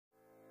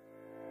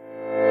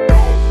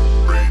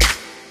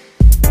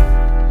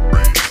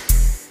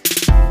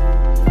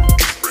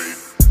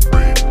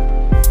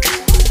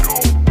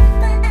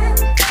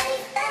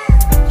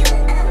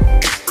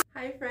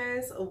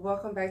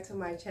welcome back to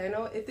my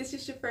channel. If this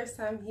is your first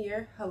time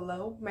here,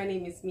 hello, my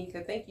name is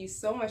Mika. Thank you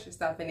so much for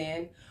stopping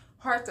in.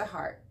 Heart to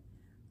heart,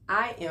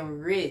 I am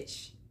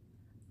rich.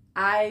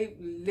 I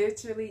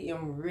literally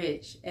am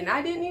rich, and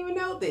I didn't even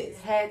know this.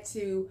 Had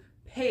to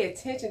pay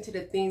attention to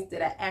the things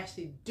that I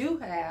actually do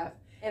have,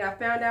 and I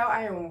found out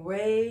I am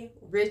way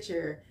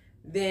richer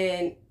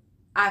than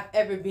I've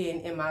ever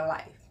been in my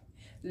life.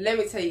 Let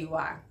me tell you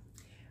why.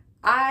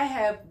 I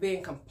have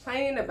been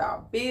complaining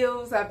about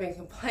bills. I've been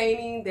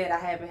complaining that I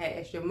haven't had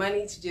extra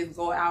money to just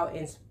go out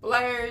and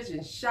splurge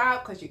and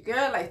shop, because your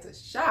girl likes to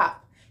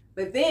shop.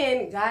 But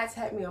then God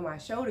tapped me on my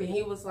shoulder and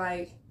he was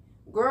like,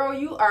 girl,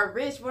 you are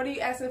rich. What are you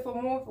asking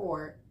for more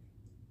for?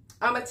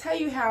 I'm going to tell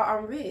you how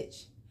I'm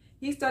rich.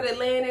 He started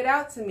laying it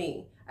out to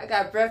me. I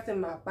got breath in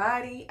my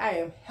body. I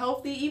am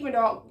healthy, even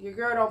though your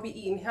girl don't be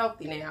eating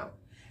healthy now.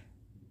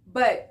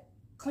 But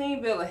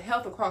clean bill of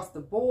health across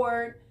the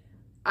board.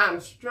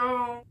 I'm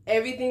strong.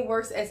 Everything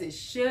works as it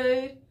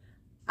should.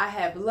 I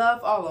have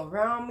love all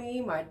around me.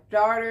 My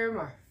daughter,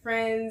 my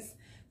friends,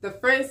 the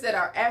friends that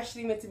are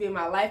actually meant to be in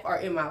my life are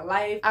in my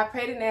life. I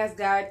prayed and asked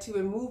God to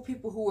remove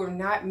people who were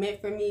not meant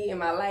for me in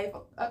my life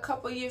a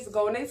couple years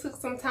ago, and they took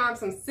some time,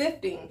 some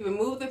sifting. He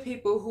removed the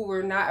people who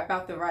were not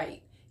about the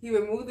right. He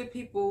removed the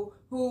people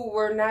who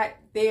were not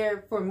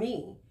there for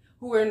me,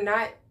 who were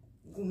not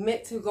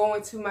meant to go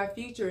into my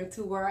future,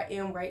 into where I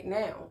am right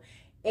now.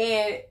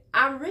 And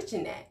I'm rich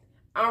in that.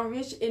 I'm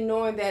rich in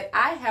knowing that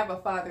I have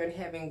a Father in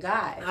heaven,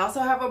 God. I also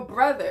have a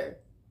brother,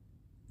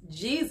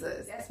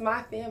 Jesus. That's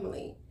my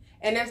family.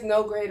 And there's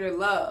no greater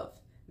love.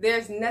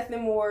 There's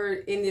nothing more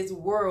in this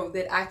world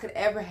that I could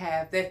ever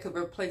have that could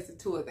replace the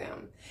two of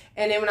them.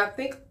 And then when I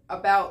think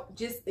about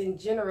just in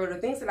general, the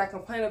things that I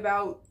complain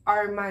about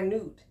are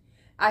minute.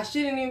 I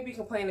shouldn't even be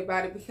complaining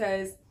about it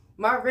because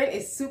my rent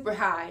is super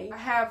high. I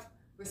have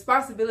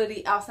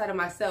responsibility outside of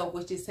myself,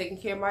 which is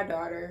taking care of my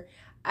daughter.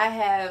 I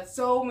have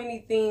so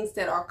many things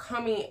that are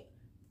coming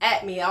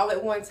at me all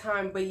at one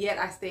time, but yet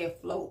I stay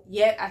afloat.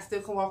 Yet I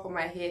still can walk with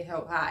my head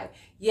held high.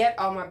 Yet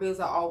all my bills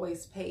are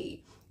always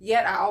paid.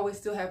 Yet I always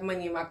still have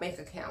money in my bank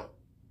account.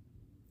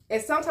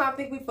 And sometimes I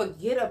think we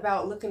forget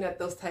about looking at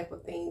those type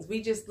of things.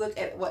 We just look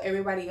at what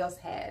everybody else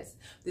has.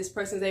 This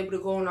person's able to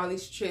go on all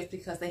these trips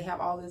because they have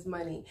all this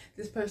money.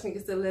 This person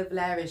gets to live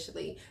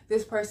lavishly.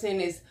 This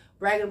person is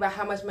bragging about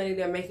how much money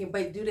they're making,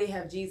 but do they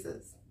have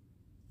Jesus?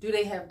 Do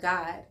they have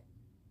God?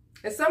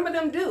 And some of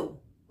them do.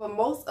 But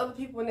most of the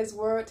people in this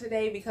world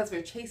today, because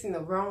we're chasing the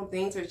wrong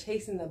things, we're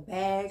chasing the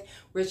bag,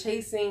 we're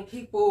chasing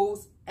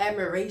people's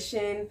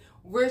admiration,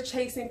 we're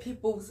chasing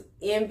people's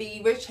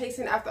envy, we're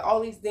chasing after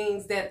all these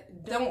things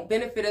that don't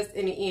benefit us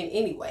in the end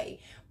anyway.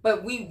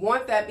 But we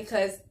want that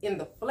because in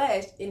the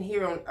flesh, in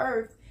here on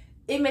earth,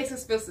 it makes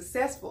us feel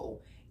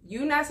successful.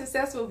 You're not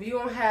successful if you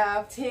don't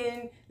have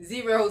 10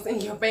 zeros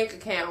in your bank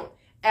account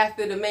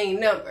after the main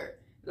number.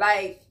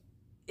 Like,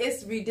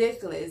 it's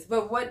ridiculous,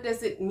 but what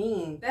does it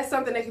mean? That's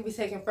something that can be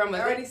taken from us.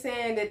 They're already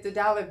saying that the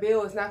dollar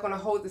bill is not going to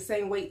hold the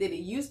same weight that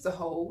it used to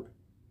hold.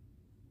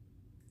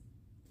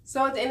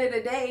 So at the end of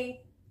the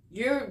day,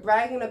 you're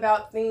bragging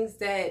about things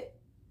that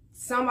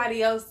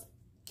somebody else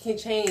can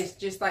change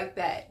just like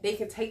that. They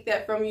can take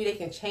that from you. They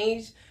can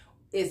change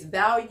its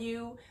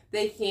value.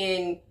 They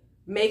can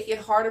make it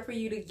harder for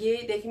you to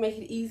get. They can make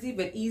it easy,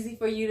 but easy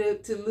for you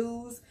to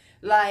lose.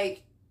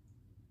 Like,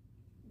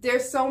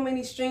 there's so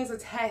many strings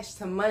attached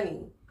to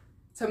money,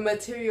 to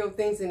material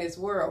things in this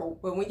world.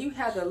 But when you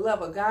have the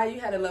love of God, you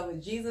have the love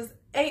of Jesus,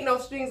 ain't no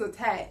strings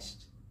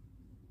attached.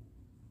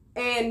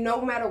 And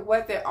no matter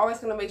what, they're always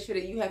going to make sure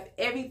that you have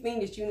everything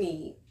that you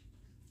need.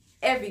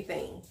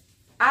 Everything.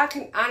 I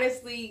can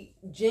honestly,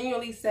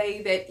 genuinely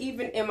say that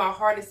even in my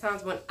hardest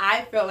times when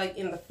I felt like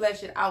in the flesh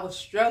that I was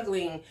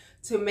struggling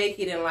to make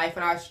it in life,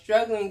 and I was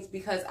struggling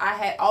because I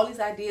had all these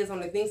ideas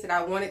on the things that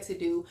I wanted to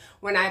do,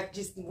 when I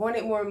just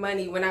wanted more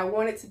money, when I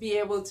wanted to be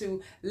able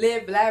to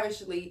live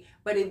lavishly,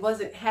 but it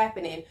wasn't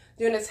happening.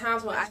 During the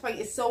times when I feel like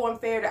it's so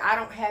unfair that I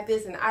don't have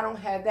this and I don't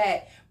have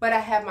that, but I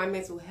have my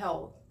mental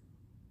health.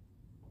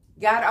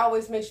 God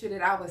always made sure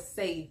that I was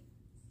safe.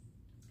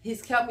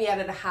 He's kept me out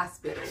of the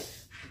hospital.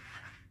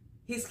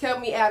 He's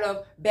kept me out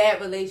of bad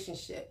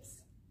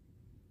relationships.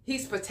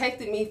 He's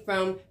protected me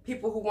from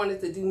people who wanted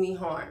to do me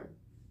harm.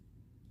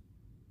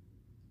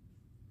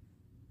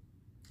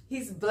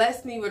 He's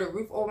blessed me with a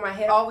roof over my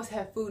head. I always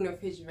have food in the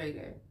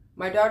refrigerator.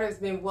 My daughter has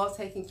been well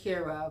taken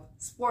care of,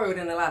 spoiled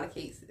in a lot of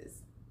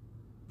cases.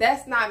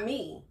 That's not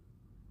me.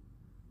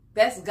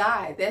 That's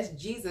God. That's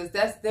Jesus.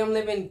 That's them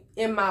living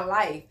in my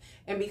life.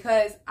 And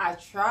because I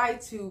try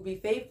to be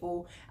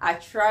faithful, I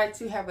try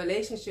to have a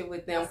relationship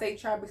with them. I say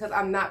try because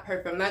I'm not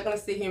perfect. I'm not going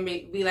to sit here and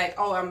be like,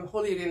 oh, I'm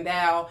holier than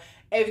thou.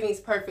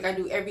 Everything's perfect. I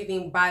do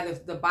everything by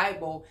the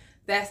Bible.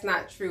 That's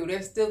not true.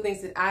 There's still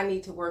things that I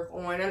need to work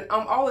on, and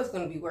I'm always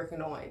going to be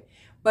working on.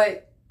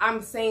 But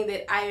I'm saying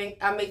that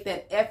I make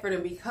that effort,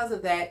 and because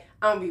of that,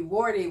 I'm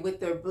rewarded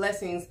with the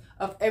blessings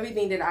of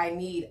everything that I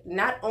need.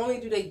 Not only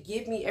do they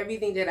give me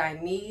everything that I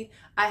need,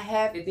 I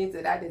have the things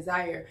that I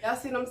desire. Y'all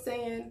see what I'm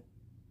saying?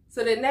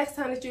 So the next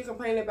time that you're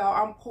complaining about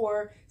I'm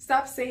poor,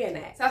 stop saying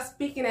that. Stop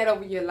speaking that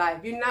over your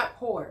life. You're not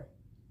poor.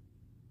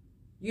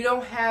 You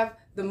don't have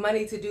the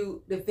money to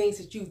do the things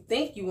that you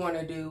think you want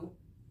to do,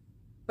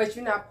 but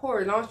you're not poor.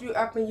 As long as you're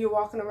up and you're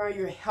walking around,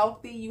 you're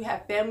healthy, you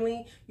have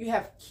family, you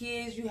have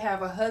kids, you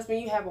have a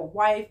husband, you have a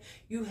wife,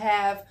 you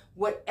have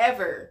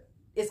whatever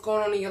is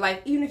going on in your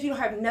life. Even if you don't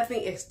have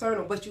nothing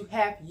external, but you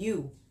have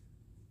you.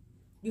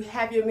 You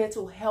have your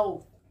mental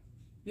health.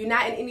 You're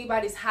not in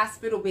anybody's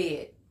hospital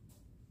bed.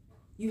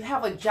 You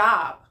have a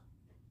job.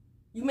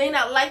 You may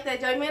not like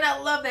that job, you may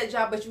not love that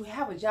job, but you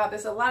have a job.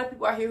 There's a lot of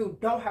people out here who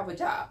don't have a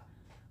job,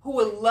 who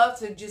would love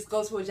to just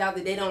go to a job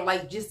that they don't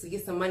like just to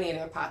get some money in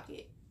their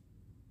pocket.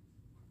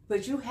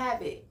 But you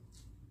have it.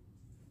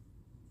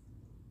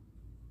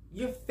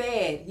 You're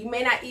fed. You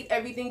may not eat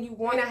everything you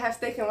want. You may not have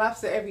steak and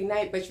lobster every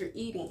night, but you're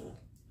eating.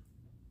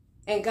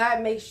 And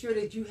God makes sure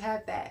that you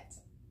have that.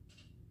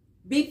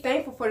 Be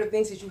thankful for the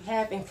things that you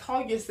have and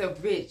call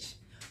yourself rich.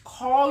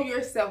 Call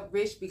yourself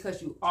rich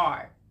because you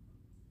are.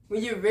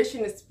 When you're rich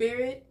in the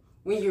spirit,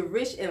 when you're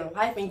rich in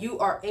life and you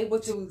are able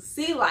to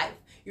see life,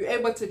 you're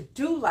able to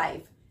do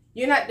life.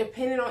 You're not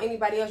dependent on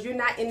anybody else. You're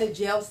not in the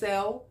jail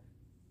cell.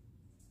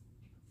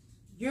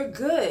 You're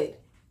good.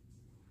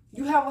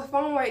 You have a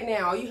phone right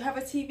now. You have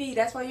a TV.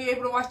 That's why you're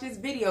able to watch this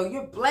video.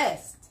 You're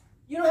blessed.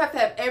 You don't have to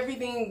have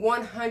everything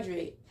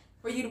 100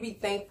 for you to be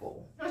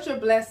thankful. Count your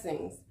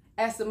blessings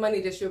as the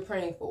money that you're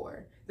praying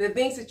for. The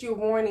things that you're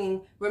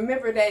wanting,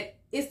 remember that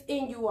it's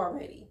in you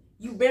already.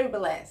 You've been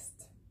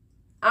blessed.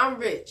 I'm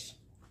rich,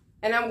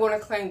 and I'm going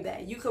to claim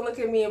that. You can look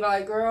at me and be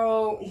like,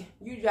 girl,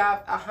 you drive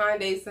a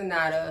Hyundai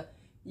Sonata.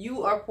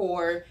 You are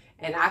poor,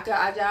 and I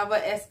drive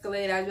an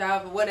Escalade. I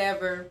drive a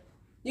whatever.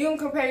 You can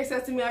compare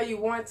yourself to me all you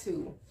want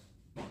to,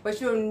 but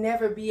you'll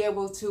never be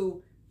able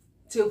to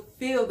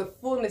feel the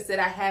fullness that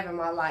I have in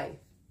my life,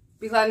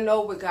 because I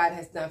know what God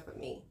has done for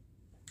me.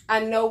 I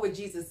know what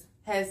Jesus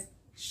has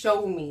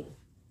shown me.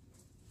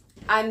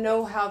 I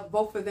know how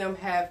both of them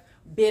have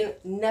been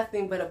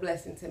nothing but a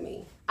blessing to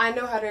me. I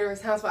know how there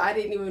was times where I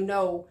didn't even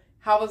know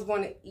how I was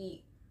going to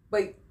eat,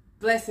 but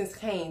blessings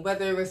came,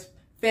 whether it was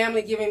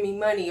family giving me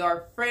money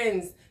or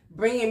friends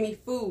bringing me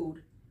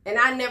food, and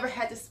I never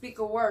had to speak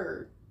a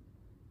word.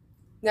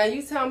 Now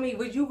you tell me,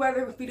 would you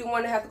rather be the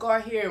one that have to go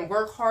out here and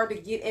work hard to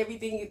get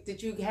everything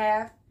that you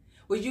have?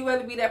 Would you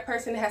rather be that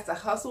person that has to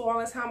hustle all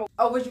the time?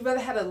 Or would you rather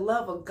have the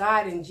love of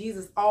God and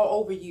Jesus all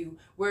over you,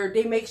 where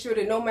they make sure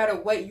that no matter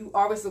what, you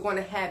always are going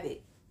to have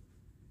it?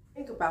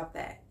 Think about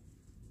that.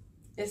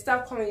 And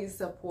stop calling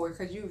yourself poor,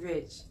 because you're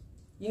rich.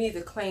 You need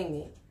to claim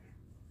it.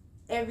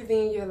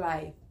 Everything in your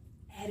life,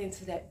 add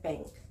into that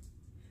bank.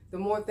 The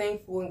more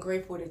thankful and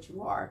grateful that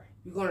you are,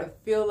 you're going to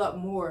fill up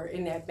more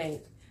in that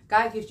bank.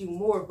 God gives you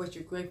more of what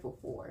you're grateful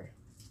for.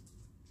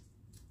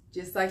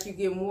 Just like you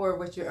get more of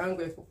what you're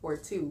ungrateful for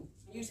too.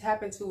 You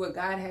tap into what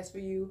God has for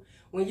you.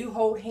 When you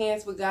hold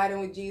hands with God and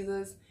with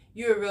Jesus,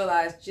 you'll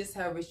realize just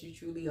how rich you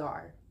truly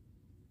are.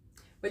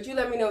 But you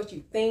let me know what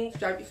you think.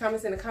 Drop your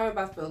comments in the comment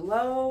box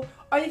below.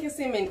 Or you can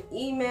send me an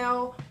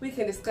email. We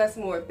can discuss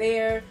more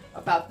there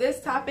about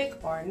this topic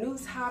or a new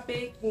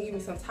topic. You can give me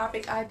some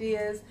topic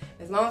ideas.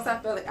 As long as I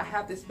feel like I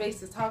have the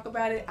space to talk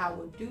about it, I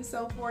will do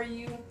so for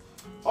you.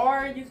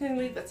 Or you can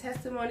leave a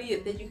testimony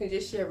that you can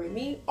just share with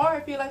me. Or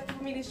if you'd like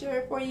for me to share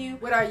it for you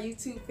with our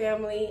YouTube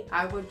family,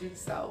 I will do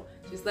so.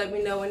 Just let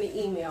me know in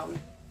the email.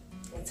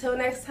 Until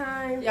next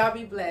time, y'all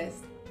be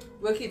blessed.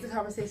 We'll keep the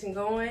conversation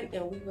going,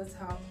 and we will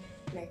talk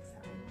next time.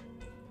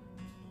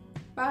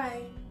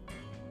 Bye.